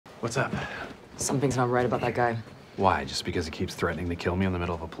What's up? Something's not right about that guy. Why? Just because he keeps threatening to kill me in the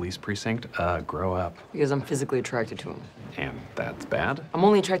middle of a police precinct? Grow up. Because I'm physically attracted to him. And that's bad? I'm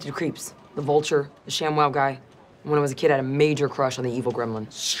only attracted to creeps. The vulture, the ShamWow guy. When I was a kid, I had a major crush on the evil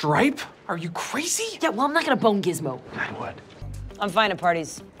gremlin. Stripe? Are you crazy? Yeah, well, I'm not gonna bone Gizmo. I would. I'm fine at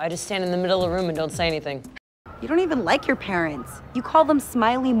parties. I just stand in the middle of the room and don't say anything. You don't even like your parents. You call them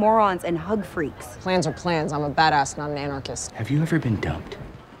smiley morons and hug freaks. Plans are plans. I'm a badass, not an anarchist. Have you ever been dumped?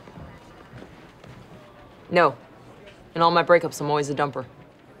 No. In all my breakups, I'm always a dumper.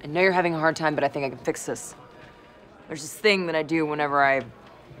 I know you're having a hard time, but I think I can fix this. There's this thing that I do whenever I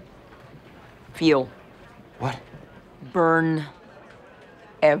feel. What? Burn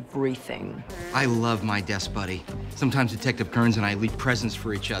everything. I love my desk buddy. Sometimes Detective Kearns and I leave presents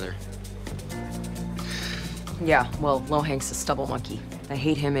for each other. Yeah, well, Lo Hank's a stubble monkey. I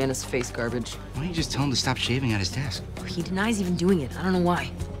hate him and his face garbage. Why don't you just tell him to stop shaving at his desk? He denies even doing it. I don't know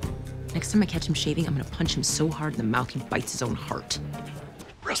why. Next time I catch him shaving, I'm gonna punch him so hard in the mouth he bites his own heart.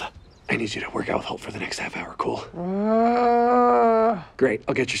 Rosa, I need you to work out with Holt for the next half hour, cool? Great,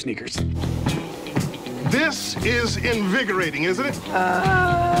 I'll get your sneakers. This is invigorating, isn't it?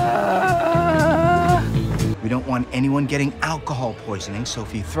 We don't want anyone getting alcohol poisoning, so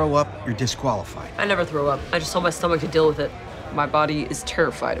if you throw up, you're disqualified. I never throw up. I just told my stomach to deal with it. My body is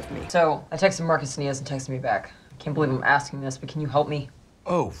terrified of me. So I texted Marcus and he hasn't texted me back. I can't believe I'm asking this, but can you help me?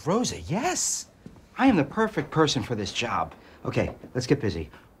 Oh, Rosa, yes. I am the perfect person for this job. Okay, let's get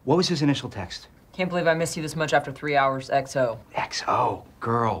busy. What was his initial text? Can't believe I missed you this much after 3 hours, XO. XO,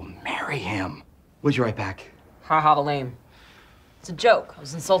 girl, marry him. What'd you write back? Haha, lame. It's a joke. I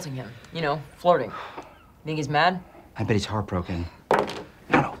was insulting him. You know, flirting. Think he's mad? I bet he's heartbroken.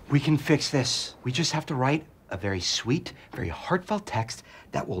 No, we can fix this. We just have to write a very sweet, very heartfelt text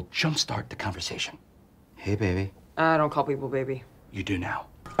that will jumpstart the conversation. Hey, baby. I don't call people baby. You do now.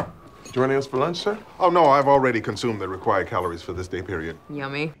 Joining us for lunch, sir? Oh, no, I've already consumed the required calories for this day period.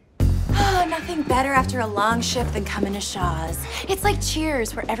 Yummy. Oh, nothing better after a long shift than coming to Shaw's. It's like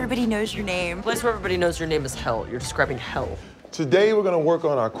Cheers, where everybody knows your name. Place where everybody knows your name is hell. You're describing hell. Today, we're gonna work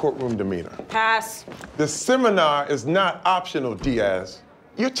on our courtroom demeanor. Pass. The seminar is not optional, Diaz.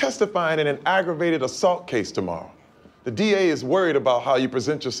 You're testifying in an aggravated assault case tomorrow. The DA is worried about how you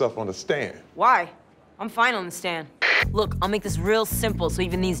present yourself on the stand. Why? I'm fine on the stand. Look, I'll make this real simple so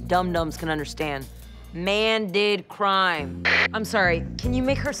even these dum-dums can understand. Man did crime. I'm sorry, can you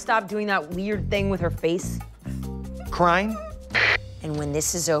make her stop doing that weird thing with her face? Crime? And when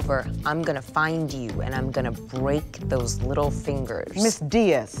this is over, I'm gonna find you and I'm gonna break those little fingers. Miss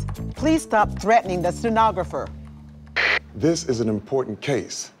Diaz, please stop threatening the stenographer. This is an important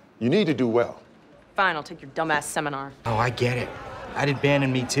case. You need to do well. Fine, I'll take your dumbass seminar. Oh, I get it. I did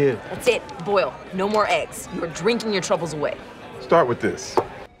abandon me too. That's it, Boyle. No more eggs. You are drinking your troubles away. Start with this.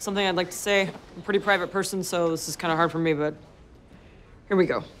 Something I'd like to say. I'm a pretty private person, so this is kind of hard for me, but here we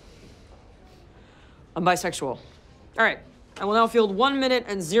go. I'm bisexual. All right, I will now field 1 minute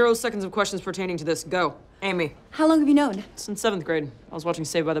and 0 seconds of questions pertaining to this. Go. Amy. How long have you known? Since 7th grade. I was watching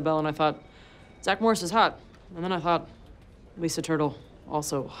Saved by the Bell and I thought, Zach Morris is hot. And then I thought, Lisa Turtle,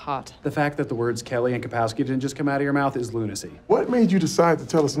 also hot. The fact that the words Kelly and Kapowski didn't just come out of your mouth is lunacy. What made you decide to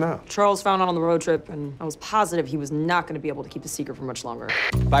tell us now? Charles found out on the road trip, and I was positive he was not going to be able to keep the secret for much longer.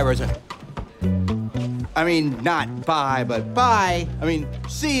 Bye, Rosa. I mean, not bye, but bye. I mean,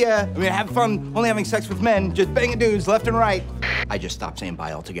 see ya. I mean, have fun only having sex with men, just banging dudes left and right. I just stopped saying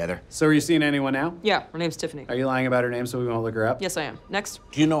bye altogether. So are you seeing anyone now? Yeah, her name's Tiffany. Are you lying about her name so we won't look her up? Yes, I am. Next.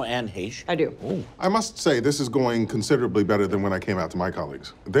 Do you know Anne Heche? I do. Oh. I must say, this is going considerably better than when I came out to my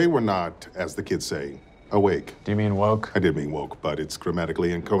colleagues. They were not, as the kids say, awake. Do you mean woke? I did mean woke, but it's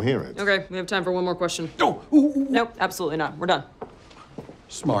grammatically incoherent. Okay, we have time for one more question. Oh, Nope, absolutely not. We're done.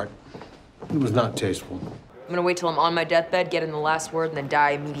 Smart. It was not tasteful. I'm gonna wait till I'm on my deathbed, get in the last word, and then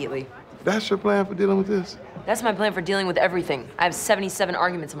die immediately. That's your plan for dealing with this? That's my plan for dealing with everything. I have 77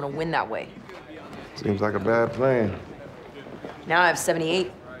 arguments. I'm gonna win that way. Seems like a bad plan. Now I have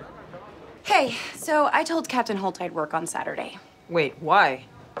 78. Hey, so I told Captain Holt I'd work on Saturday. Wait, why?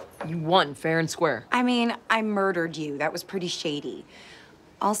 You won, fair and square. I mean, I murdered you. That was pretty shady.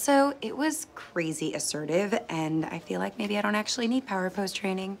 Also, it was crazy assertive, and I feel like maybe I don't actually need power pose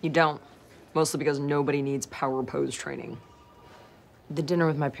training. You don't. Mostly because nobody needs power pose training. The dinner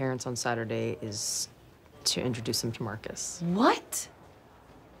with my parents on Saturday is to introduce him to Marcus. What?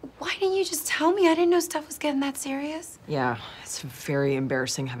 Why didn't you just tell me? I didn't know stuff was getting that serious. Yeah, it's very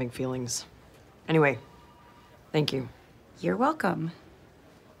embarrassing having feelings. Anyway, thank you. You're welcome.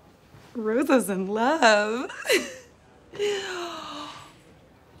 Rosa's in love.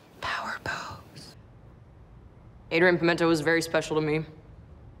 Power pose. Adrian Pimento was very special to me.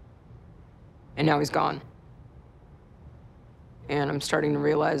 And now he's gone. And I'm starting to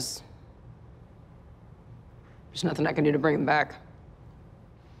realize there's nothing I can do to bring him back.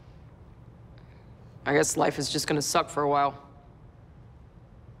 I guess life is just gonna suck for a while.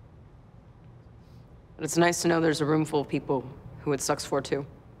 But it's nice to know there's a room full of people who it sucks for, too.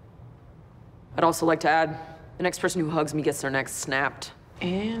 I'd also like to add, the next person who hugs me gets their neck snapped.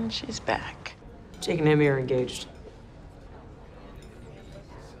 And she's back. Jake and Amy are engaged.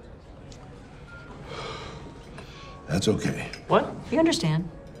 That's okay. What? You understand.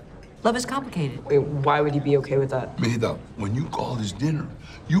 Love is complicated. Wait, why would you be okay with that? Made when you called this dinner,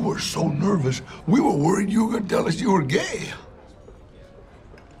 you were so nervous, we were worried you were gonna tell us you were gay.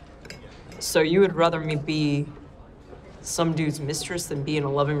 So you would rather me be some dude's mistress than be in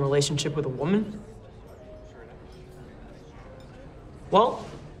a loving relationship with a woman? Well,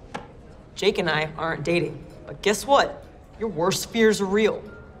 Jake and I aren't dating, but guess what? Your worst fears are real.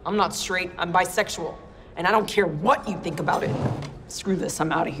 I'm not straight, I'm bisexual, and I don't care what you think about it. Screw this,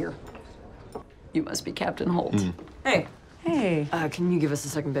 I'm out of here. You must be Captain Holt. Hey. Hey. Can you give us a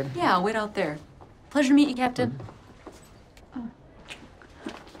second, babe? Yeah, I'll wait out there. Pleasure to meet you, Captain.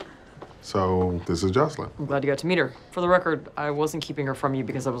 So, this is Jocelyn. I'm glad you got to meet her. For the record, I wasn't keeping her from you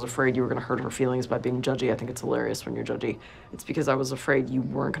because I was afraid you were gonna hurt her feelings by being judgy. I think it's hilarious when you're judgy. It's because I was afraid you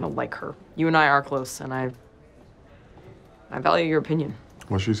weren't gonna like her. You and I are close, and I value your opinion.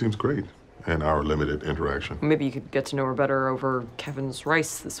 Well, she seems great in our limited interaction. Maybe you could get to know her better over Kevin's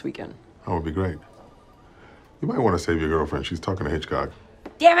rice this weekend. That would be great. You might want to save your girlfriend. She's talking to Hitchcock.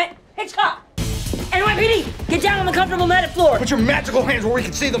 Damn it! Hitchcock! NYPD! Get down on the comfortable matted floor! Put your magical hands where we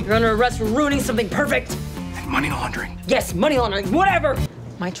can see them. You're under arrest for ruining something perfect. And money laundering. Yes, money laundering, whatever!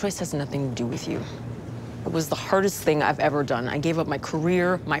 My choice has nothing to do with you. It was the hardest thing I've ever done. I gave up my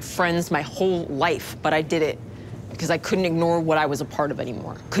career, my friends, my whole life, but I did it because I couldn't ignore what I was a part of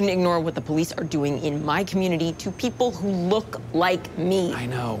anymore. Couldn't ignore what the police are doing in my community to people who look like me. I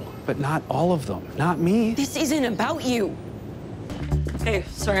know, but not all of them. Not me. This isn't about you. Hey,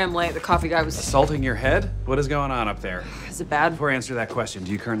 sorry I'm late. The coffee guy was... Assaulting your head? What is going on up there? Is it bad? Before I answer that question,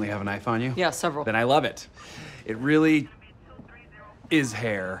 do you currently have a knife on you? Yeah, several. Then I love it. It really is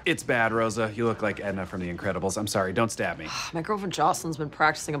hair. It's bad, Rosa. You look like Edna from The Incredibles. I'm sorry, don't stab me. My girlfriend Jocelyn's been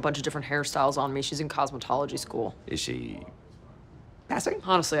practicing a bunch of different hairstyles on me. She's in cosmetology school. Is she passing?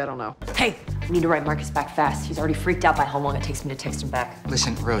 Honestly, I don't know. Hey, we need to write Marcus back fast. He's already freaked out by how long it takes me to text him back.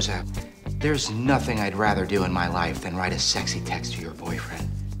 Listen, Rosa, there's nothing I'd rather do in my life than write a sexy text to your boyfriend.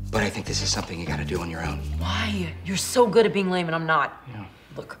 But I think this is something you gotta do on your own. Why? You're so good at being lame and I'm not. Yeah.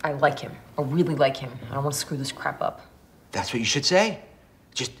 Look, I like him. I really like him. I don't want to screw this crap up. That's what you should say.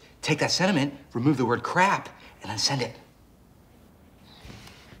 Just take that sentiment, remove the word crap, and then send it.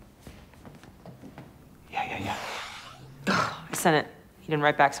 Yeah. I sent it. He didn't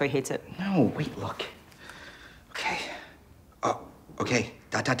write back, so he hates it. No, wait, look. Okay. Okay, ...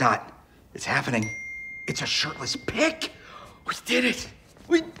 It's happening. It's a shirtless pic. We did it.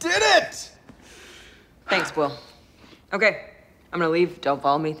 We did it! Thanks, Will. Okay, I'm gonna leave. Don't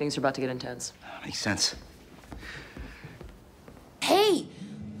follow me. Things are about to get intense. Makes sense. Hey,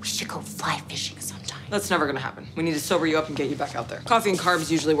 we should go fly fishing sometime. That's never gonna happen. We need to sober you up and get you back out there. Coffee and carbs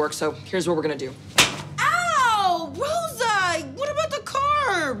usually work, so here's what we're gonna do. Ow! Rosa! What about the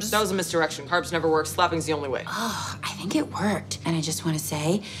carbs? That was a misdirection. Carbs never work. Slapping's the only way. Oh, I think it worked. And I just want to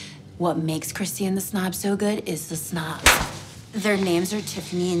say, what makes Christy and the Snob so good is the snobs. Their names are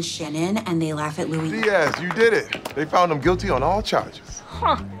Tiffany and Shannon, and they laugh at Louis. Diaz, you did it. They found him guilty on all charges.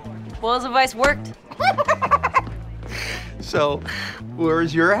 Huh. Will's advice worked. So,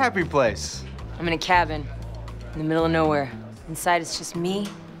 where's your happy place? I'm in a cabin in the middle of nowhere. Inside it's just me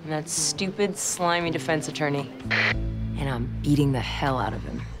and that stupid, slimy defense attorney. And I'm beating the hell out of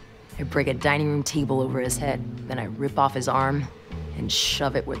him. I break a dining room table over his head, then I rip off his arm and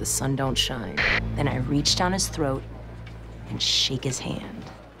shove it where the sun don't shine. Then I reach down his throat and shake his hand.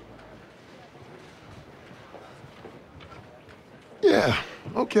 Yeah,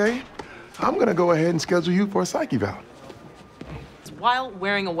 okay. I'm gonna go ahead and schedule you for a psych eval. While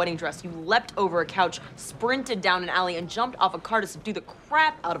wearing a wedding dress, you leapt over a couch, sprinted down an alley, and jumped off a car to subdue the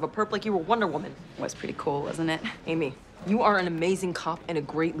crap out of a perp like you were Wonder Woman. Was pretty cool, wasn't it? Amy, you are an amazing cop and a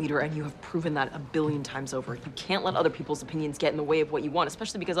great leader, and you have proven that 1 billion times over. You can't let other people's opinions get in the way of what you want,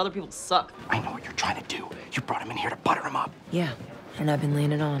 especially because other people suck. I know what you're trying to do. You brought him in here to butter him up. Yeah, and I've been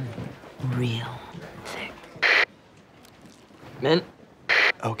laying it on real thick. Mint?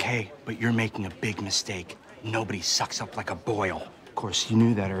 Okay, but you're making a big mistake. Nobody sucks up like a Boyle. Of course, you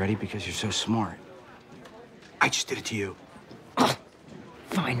knew that already because you're so smart. I just did it to you.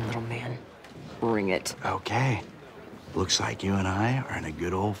 Fine, little man. Bring it. Okay. Looks like you and I are in a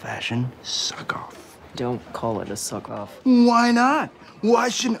good old-fashioned suck-off. Don't call it a suck-off. Why not? Why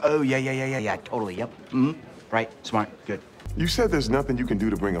shouldn't... Oh, yeah, totally, yep. Mm-hmm. Right, smart, good. You said there's nothing you can do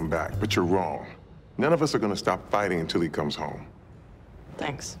to bring him back, but you're wrong. None of us are gonna stop fighting until he comes home.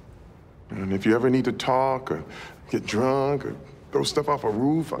 Thanks. And if you ever need to talk or get drunk or throw stuff off a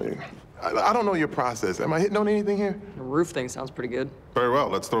roof, I don't know your process. Am I hitting on anything here? The roof thing sounds pretty good. Very well,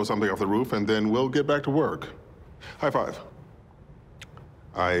 let's throw something off the roof and then we'll get back to work. High five.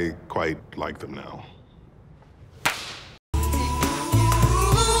 I quite like them now.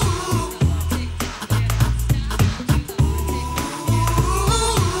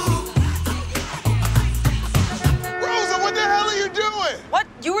 Rosa, what the hell are you doing? What?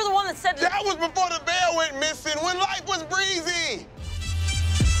 You were the one that said that was before the bell went missing, when life was breezy.